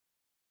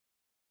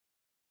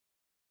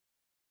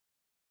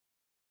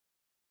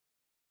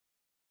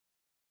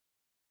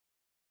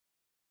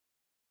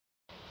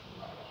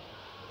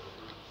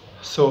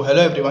So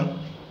hello everyone,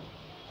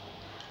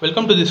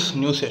 welcome to this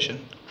new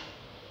session.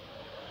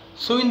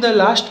 So in the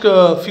last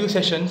few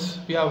sessions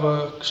we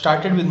have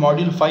started with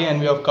module 5 and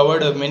we have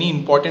covered many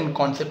important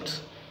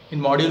concepts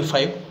in module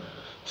 5.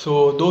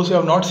 So those who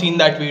have not seen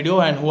that video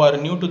and who are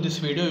new to this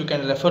video, you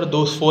can refer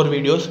those 4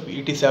 videos.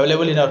 It is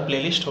available in our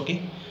playlist.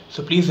 Okay,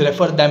 so please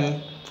refer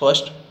them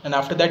first and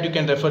after that you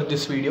can refer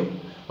this video.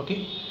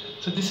 Okay,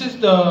 so this is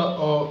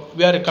the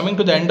we are coming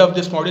to the end of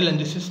this module and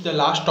this is the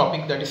last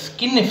topic, that is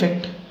skin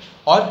effect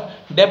or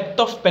depth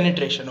of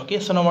penetration. Okay,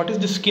 so now what is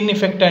the skin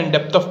effect and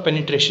depth of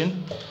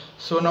penetration?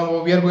 So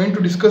now we are going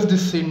to discuss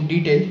this in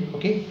detail.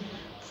 Okay,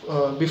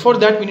 before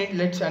that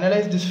let's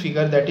analyze this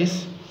figure, that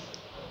is,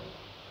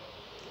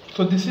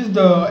 so this is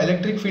the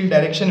electric field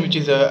direction, which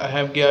is I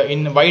have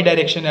in y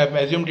direction. I have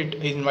assumed it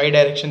in y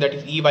direction, that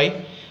is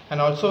EY,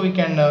 and also we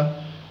can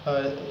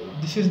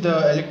this is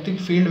the electric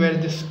field where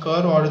this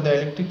curve or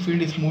the electric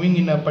field is moving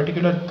in a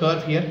particular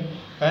curve here,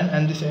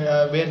 and this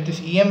where this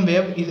EM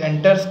wave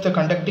enters the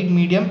conducting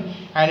medium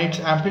and its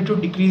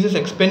amplitude decreases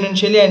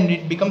exponentially and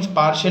it becomes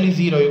partially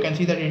zero. You can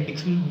see that it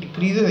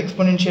decreases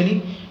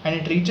exponentially and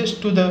it reaches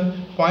to the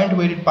point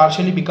where it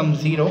partially becomes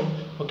zero.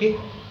 Okay,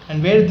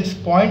 and where this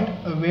point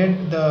where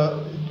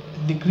the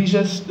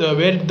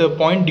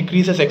point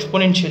decreases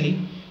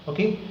exponentially.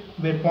 Okay,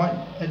 where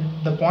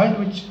the point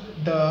which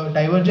the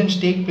divergence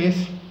take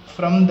place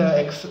from the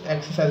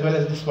x-axis as well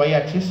as this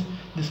y-axis,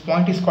 this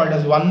point is called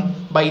as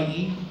 1 by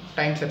E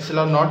times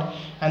epsilon naught,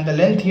 and the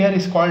length here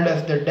is called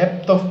as the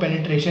depth of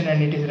penetration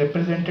and it is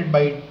represented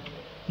by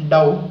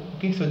dou.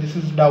 Okay, so this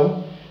is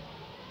dou,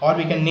 or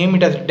we can name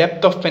it as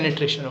depth of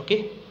penetration.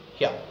 Okay,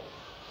 yeah.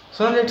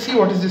 So now let's see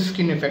what is this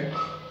skin effect.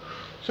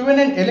 So when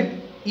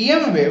an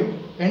EM wave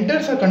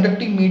enters a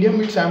conducting medium,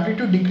 its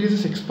amplitude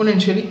decreases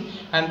exponentially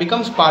and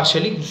becomes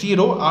partially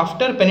zero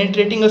after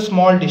penetrating a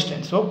small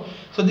distance. So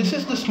this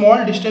is the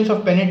small distance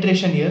of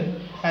penetration here,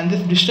 and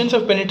this distance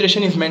of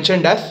penetration is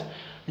mentioned as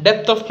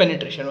depth of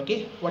penetration.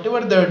 Okay, whatever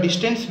the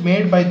distance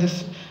made by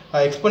this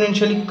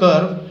exponentially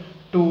curve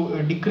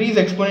to decrease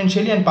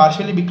exponentially and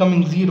partially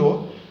becoming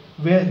zero,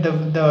 where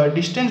the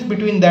distance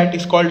between that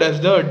is called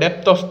as the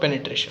depth of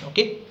penetration.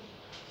 Okay,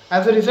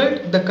 as a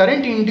result, the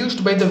current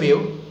induced by the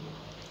wave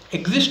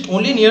exists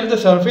only near the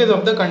surface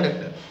of the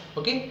conductor.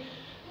 Okay,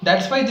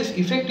 that's why this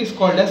effect is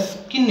called as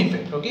skin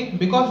effect. Okay,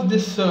 because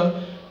this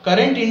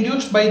current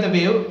induced by the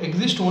wave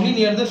exists only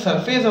near the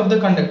surface of the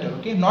conductor.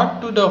 Okay, not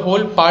to the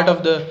whole part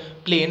of the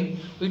plane,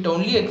 it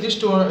only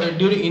exists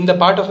in the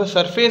part of the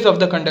surface of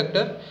the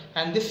conductor,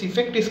 and this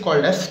effect is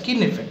called as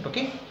skin effect.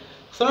 Okay,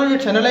 so now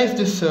let's analyze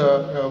this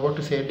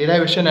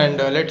derivation and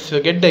let's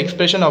get the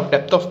expression of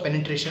depth of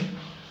penetration.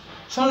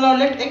 So now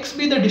let x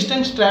be the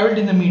distance travelled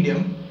in the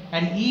medium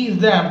and E is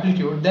the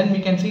amplitude. Then we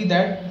can see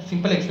that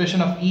simple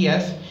expression of E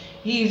as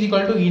E is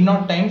equal to E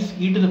naught times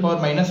e to the power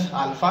minus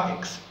alpha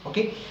x.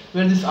 Okay,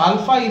 where this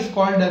alpha is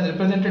called as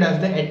represented as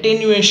the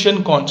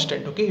attenuation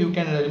constant. Okay, you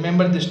can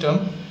remember this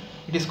term.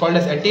 It is called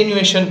as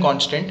attenuation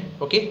constant.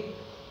 Okay,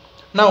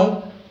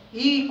 now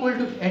E equal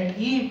to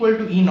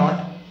E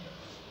naught.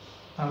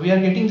 We are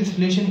getting this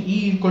relation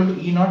E equal to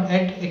E naught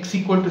at x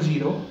equal to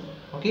 0.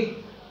 Okay,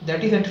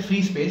 that is at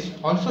free space.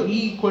 Also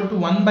E equal to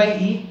 1 by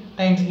E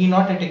times E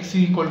naught at x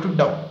equal to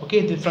dou.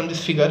 Okay, this from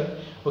this figure.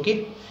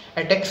 Okay,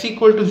 at x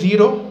equal to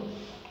 0,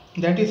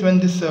 that is when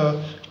this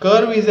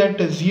curve is at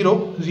at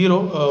 0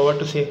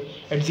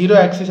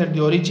 axis at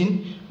the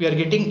origin, we are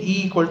getting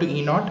E equal to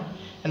E naught,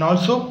 and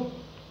also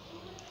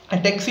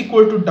at x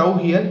equal to dou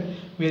here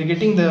we are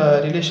getting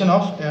the relation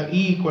of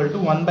E equal to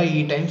 1 by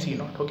E times E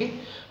naught. Okay,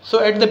 so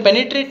at the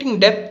penetrating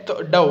depth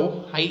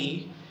dou,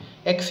 i.e.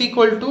 x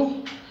equal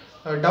to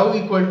dou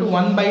equal to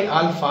 1 by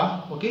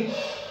alpha. Okay,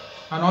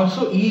 and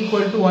also E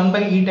equal to 1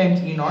 by E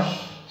times E naught.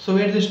 So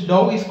where this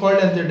dou is called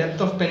as the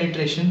depth of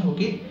penetration.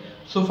 Okay,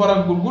 so for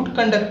a good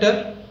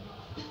conductor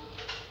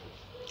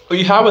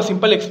we have a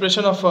simple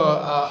expression of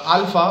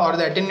alpha or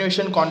the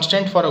attenuation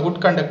constant for a good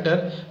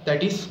conductor,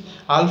 that is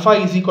alpha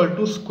is equal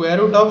to square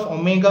root of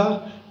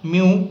omega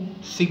mu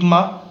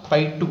sigma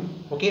by 2.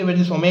 Okay, where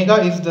this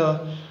omega is the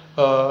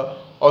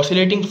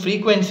oscillating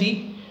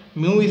frequency,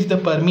 mu is the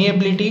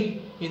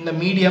permeability in the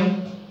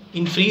medium,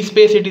 in free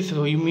space it is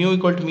mu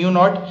equal to mu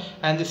naught,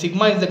 and the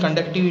sigma is the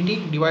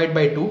conductivity divided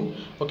by 2.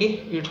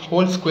 Okay, it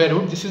whole square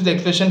root. This is the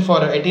expression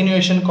for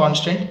attenuation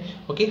constant.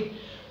 Okay,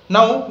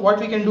 now what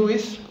we can do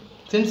is,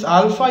 since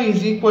alpha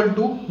is equal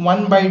to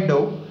 1 by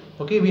dou,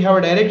 okay, we have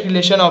a direct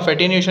relation of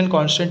attenuation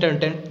constant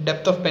and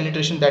depth of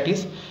penetration, that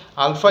is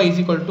alpha is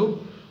equal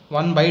to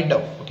 1 by dou.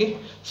 Okay,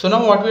 so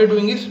now what we are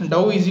doing is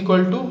dou is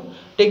equal to,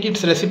 take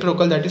its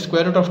reciprocal, that is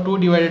square root of 2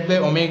 divided by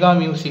omega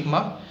mu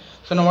sigma.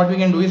 So now what we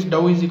can do is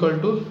dou is equal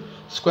to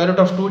square root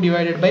of 2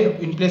 divided by,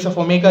 in place of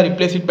omega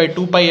replace it by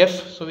 2 pi f,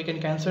 so we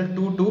can cancel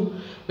 2,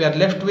 we are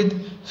left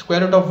with square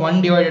root of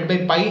 1 divided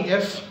by pi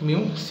f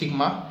mu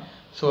sigma.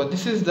 So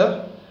this is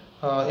the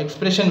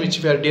expression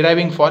which we are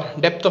deriving for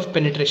depth of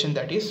penetration,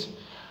 that is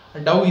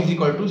dou is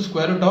equal to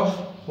square root of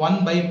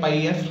 1 by pi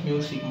f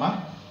mu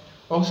sigma.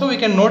 Also we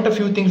can note a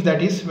few things,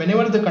 that is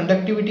whenever the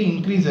conductivity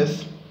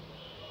increases,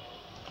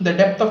 the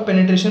depth of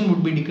penetration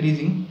would be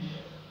decreasing,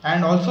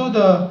 and also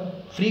the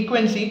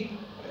frequency,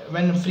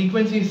 when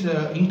frequency is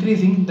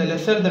increasing, the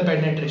lesser the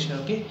penetration.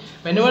 Okay,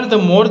 whenever the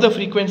more the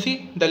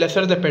frequency, the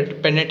lesser the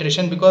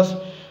penetration, because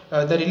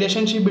the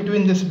relationship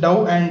between this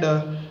dou and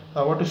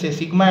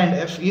sigma and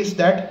f is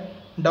that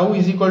dou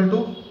is equal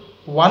to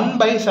 1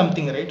 by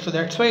something, right? So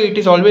that's why it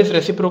is always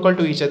reciprocal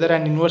to each other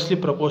and inversely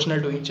proportional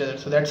to each other.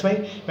 So that's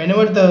why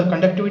whenever the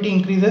conductivity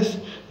increases,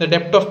 the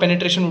depth of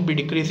penetration would be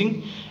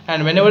decreasing,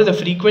 and whenever the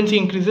frequency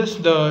increases,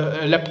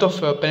 the depth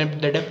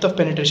of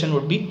penetration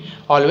would be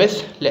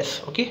always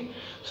less. Okay,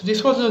 so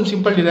this was a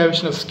simple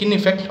derivation of skin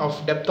effect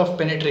of depth of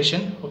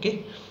penetration.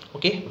 Okay,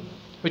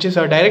 which is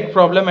a direct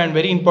problem and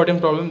very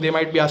important problem. They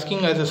might be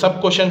asking as a sub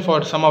question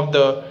for some of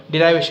the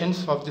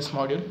derivations of this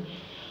module.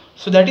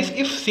 So that is,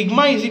 if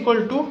sigma is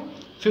equal to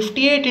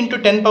 58 into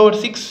 10 power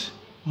 6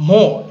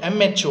 mho,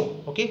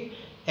 MHO. Okay,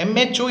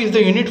 MHO is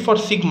the unit for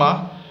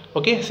sigma.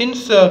 Okay,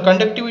 since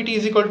conductivity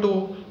is equal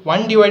to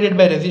 1 divided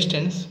by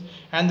resistance,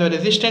 and the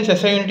resistance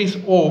SI unit is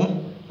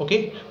ohm.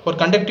 Okay, for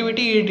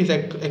conductivity it is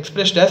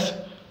expressed as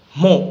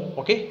mho.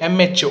 Okay,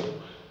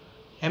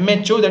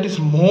 MHO, that is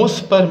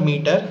mhos per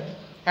meter.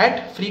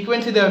 At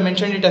frequency they have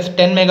mentioned it as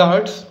 10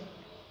 megahertz.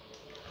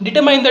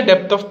 Determine the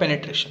depth of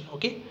penetration.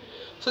 Okay,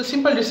 so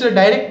simple, this is a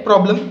direct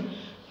problem.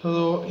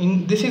 So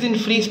this is in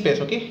free space.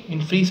 Okay,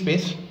 in free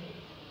space.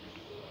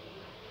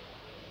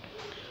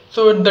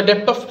 So the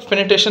depth of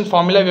penetration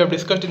formula we have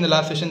discussed in the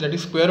last session, that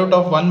is square root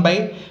of 1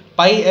 by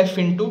pi f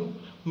into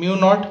mu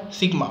naught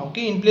sigma.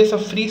 Okay, in place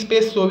of free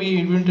space, so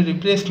we are going to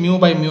replace mu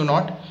by mu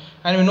naught,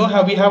 and we know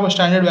how we have a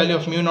standard value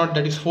of mu naught,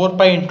 that is 4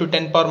 pi into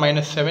 10 power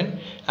minus 7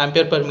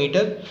 ampere per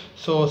meter.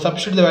 So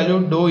substitute the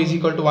value, dou is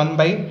equal to 1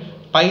 by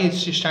pi,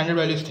 its standard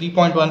value is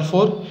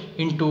 3.14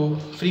 into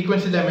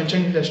frequency they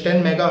mentioned it as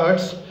 10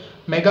 megahertz.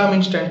 Mega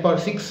means 10 power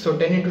 6, so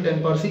 10 into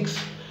 10 power 6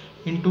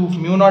 into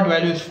mu naught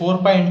value is 4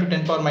 pi into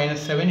 10 power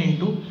minus 7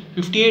 into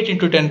 58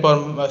 into 10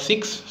 power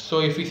 6. So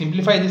if we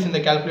simplify this in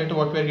the calculator,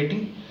 what we are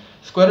getting,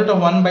 square root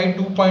of 1 by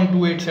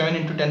 2.287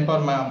 into 10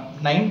 power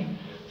 9.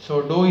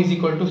 So dou is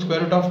equal to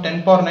square root of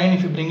 10 power 9.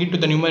 If you bring it to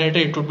the numerator,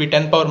 it would be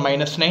 10 power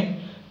minus 9.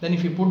 Then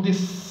if you put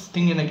this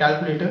thing in a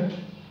calculator,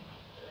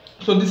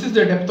 so this is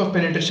the depth of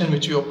penetration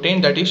which we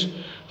obtained, that is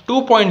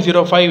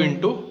 2.05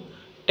 into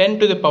 10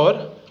 to the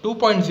power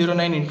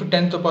 2.09 into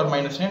 10 to the power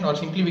minus 9, or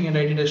simply we can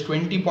write it as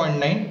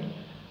 20.9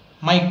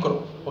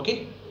 micro.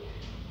 Okay,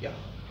 yeah.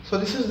 So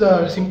this is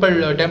the simple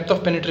depth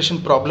of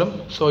penetration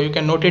problem. So you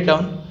can note it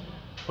down.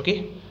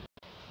 Okay.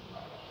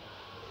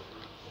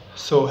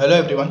 So hello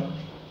everyone,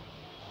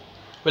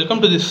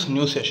 welcome to this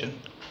new session.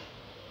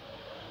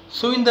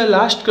 So in the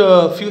last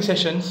few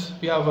sessions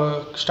we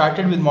have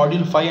started with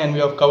module 5, and we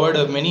have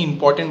covered many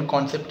important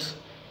concepts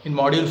in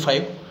module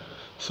 5.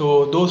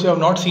 So those who have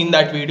not seen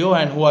that video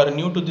and who are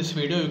new to this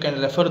video, you can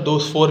refer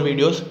those 4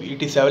 videos.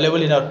 It is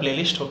available in our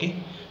playlist. Okay,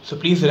 so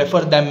please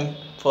refer them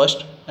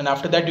first, and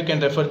after that you can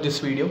refer this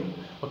video.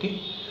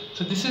 Okay,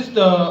 so this is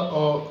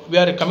the we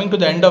are coming to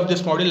the end of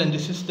this module, and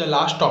this is the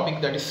last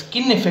topic, that is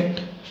skin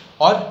effect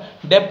or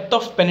depth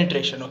of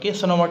penetration. Okay,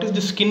 so now what is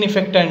the skin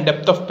effect and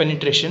depth of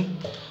penetration?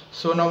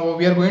 So now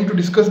we are going to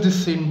discuss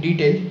this in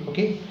detail.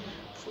 Okay,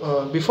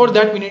 before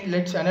that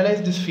let's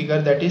analyze this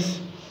figure, that is,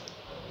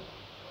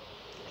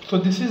 so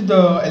this is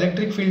the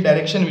electric field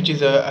direction, which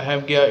is I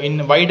have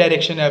in y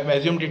direction. I have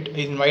assumed it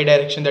is in y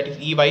direction, that is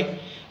EY,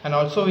 and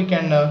also we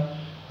can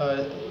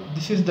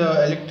this is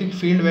the electric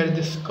field where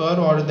this curve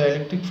or the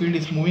electric field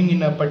is moving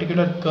in a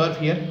particular curve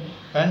here,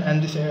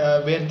 and this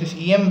where this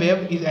EM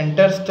wave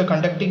enters the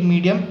conducting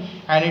medium,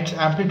 and its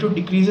amplitude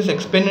decreases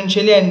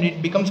exponentially and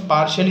it becomes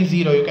partially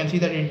zero. You can see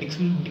that it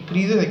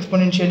decreases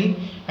exponentially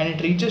and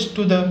it reaches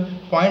to the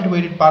point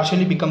where it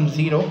partially becomes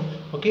zero.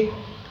 Okay,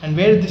 and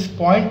where this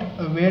point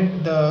where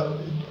the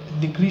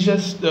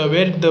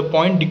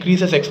point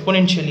decreases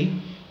exponentially.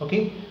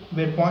 Okay,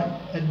 where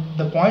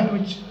the point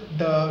which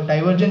the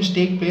divergence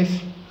take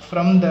place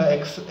from the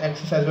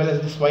x-axis as well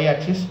as this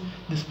y-axis,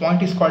 this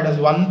point is called as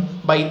 1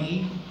 by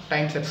E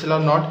times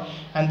epsilon naught,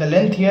 and the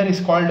length here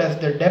is called as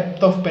the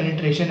depth of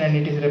penetration, and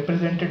it is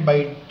represented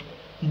by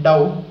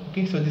dou.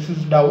 Okay, so this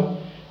is dou,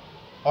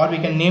 or we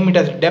can name it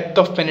as depth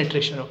of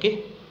penetration.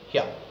 Okay,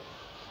 yeah.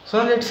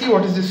 So now let's see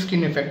what is this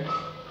skin effect.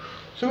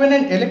 So when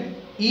an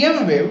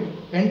EM wave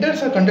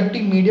enters a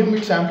conducting medium,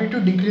 its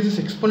amplitude decreases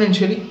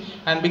exponentially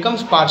and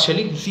becomes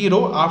partially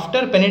zero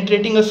after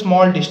penetrating a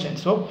small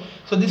distance. So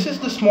this is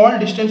the small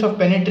distance of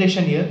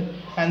penetration here,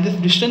 and this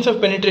distance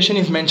of penetration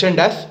is mentioned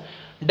as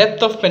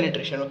depth of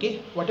penetration.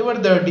 Okay, whatever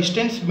the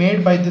distance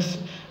made by this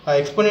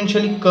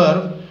exponentially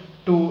curve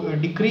to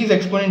decrease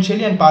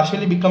exponentially and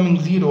partially becoming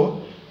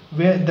zero,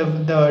 where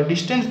the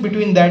distance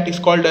between that is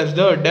called as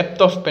the depth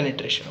of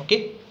penetration.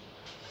 Okay,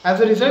 as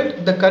a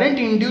result, the current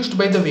induced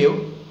by the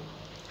wave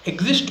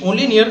exists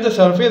only near the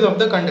surface of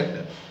the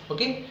conductor.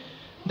 Okay,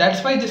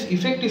 that's why this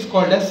effect is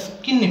called as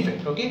skin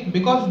effect. Okay,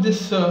 because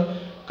this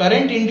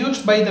current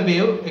induced by the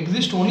wave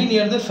exists only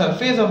near the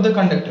surface of the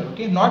conductor.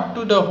 Okay, not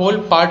to the whole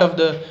part of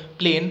the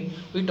plane,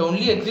 it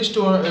only exists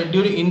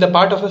during in the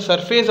part of the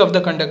surface of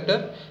the conductor,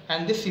 and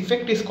this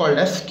effect is called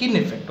as skin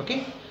effect. Okay,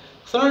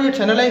 so now let's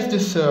analyze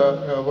this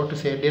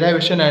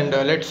derivation, and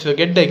let's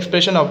get the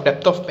expression of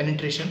depth of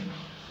penetration.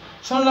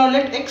 So now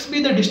let x be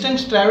the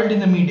distance traveled in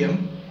the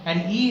medium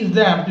and E is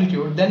the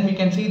amplitude. Then we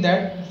can see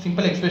that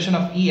simple expression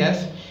of E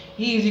as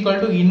E is equal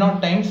to E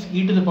naught times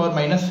e to the power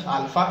minus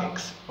alpha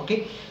x.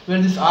 Okay,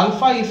 where this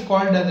alpha is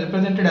called as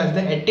represented as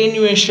the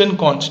attenuation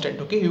constant.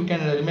 Okay, you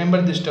can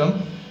remember this term.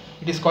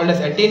 It is called as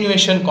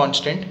attenuation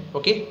constant.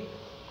 Okay,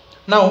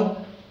 now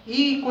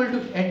E equal to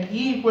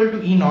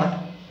E naught.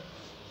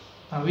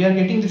 We are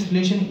getting this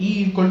relation E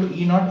equal to E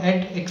naught at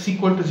x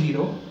equal to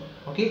 0.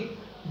 Okay,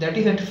 that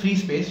is at free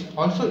space.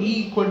 Also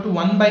E equal to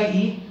 1 by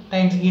E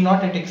times E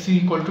naught at x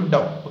equal to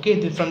tau. Okay,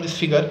 this from this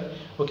figure.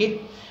 Okay,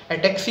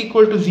 at x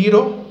equal to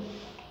 0,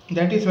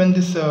 that is when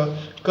this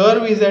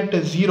curve is at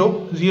at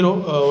 0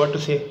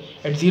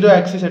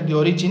 axis at the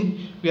origin,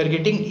 we are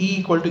getting E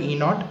equal to E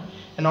naught,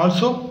 and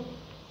also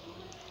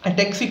at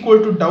x equal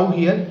to tau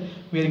here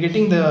we are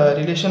getting the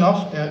relation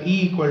of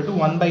E equal to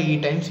 1 by E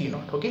times E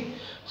naught. Okay,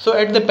 so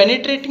at the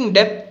penetrating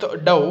depth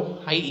tau,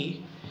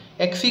 i.e.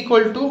 x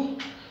equal to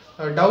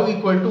tau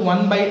equal to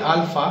 1 by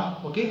alpha,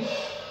 okay,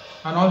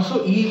 and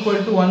also E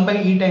equal to 1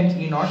 by E times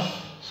E naught.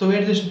 So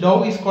where this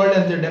tau is called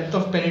as the depth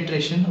of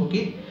penetration.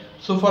 Okay,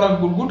 so for a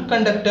good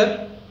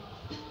conductor,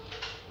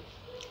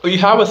 we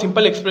have a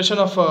simple expression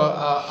of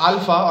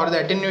alpha, or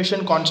the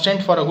attenuation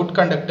constant for a good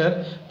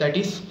conductor, that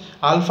is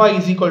alpha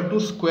is equal to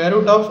square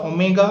root of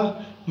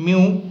omega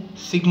mu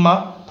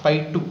sigma by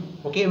 2.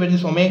 Okay, where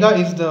this omega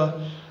is the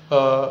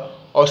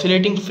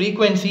oscillating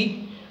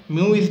frequency,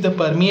 mu is the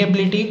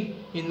permeability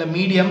in the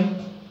medium,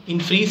 in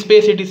free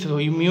space it is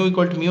mu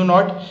equal to mu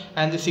naught,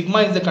 and the sigma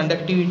is the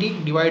conductivity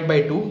divided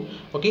by 2.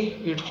 Okay,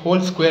 it whole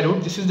square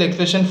root. This is the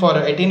expression for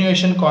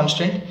attenuation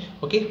constant.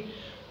 Okay,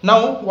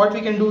 now what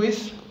we can do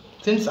is,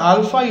 since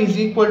alpha is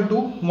equal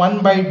to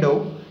 1 by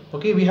tau,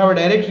 okay, we have a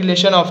direct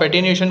relation of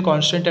attenuation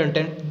constant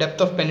and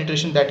depth of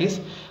penetration, that is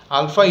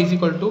alpha is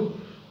equal to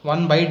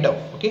 1 by tau.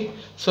 Okay,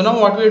 so now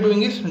what we are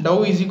doing is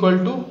tau is equal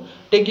to,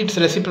 take its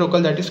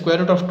reciprocal, that is square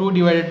root of 2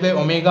 divided by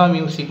omega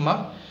mu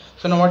sigma.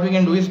 So now what we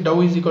can do is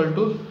tau is equal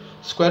to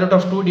square root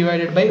of 2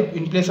 divided by,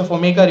 in place of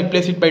omega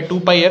replace it by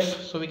 2 pi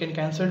f, so we can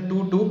cancel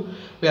 2,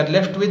 we are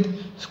left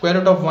with square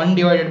root of 1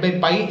 divided by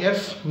pi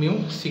f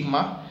mu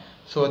sigma.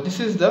 So this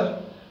is the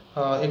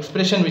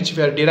expression which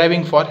we are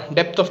deriving for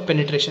depth of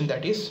penetration,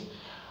 that is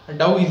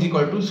tau is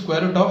equal to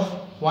square root of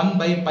 1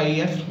 by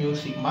pi f mu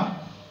sigma.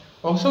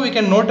 Also we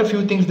can note a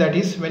few things, that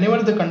is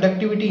whenever the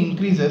conductivity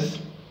increases,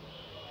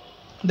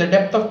 the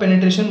depth of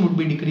penetration would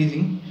be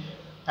decreasing,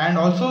 and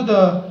also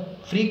the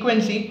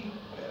frequency,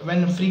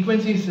 when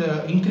frequency is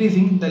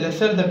increasing, the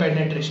lesser the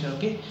penetration.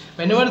 Okay,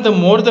 whenever the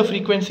more the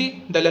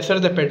frequency, the lesser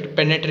the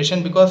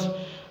penetration, because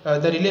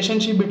the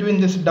relationship between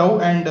this tau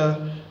and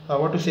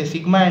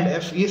sigma and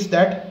f is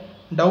that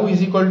tau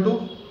is equal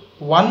to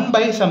 1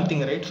 by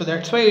something, right? So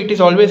that's why it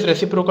is always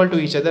reciprocal to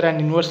each other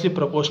and inversely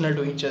proportional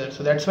to each other.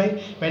 So that's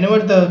why whenever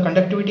the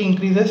conductivity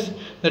increases,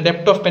 the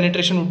depth of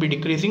penetration would be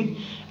decreasing,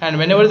 and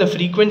whenever the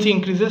frequency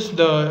increases,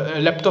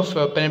 the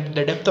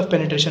depth of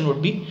penetration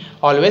would be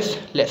always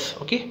less.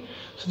 Okay,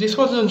 so this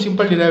was a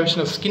simple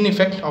derivation of skin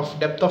effect of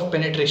depth of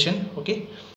penetration. Okay.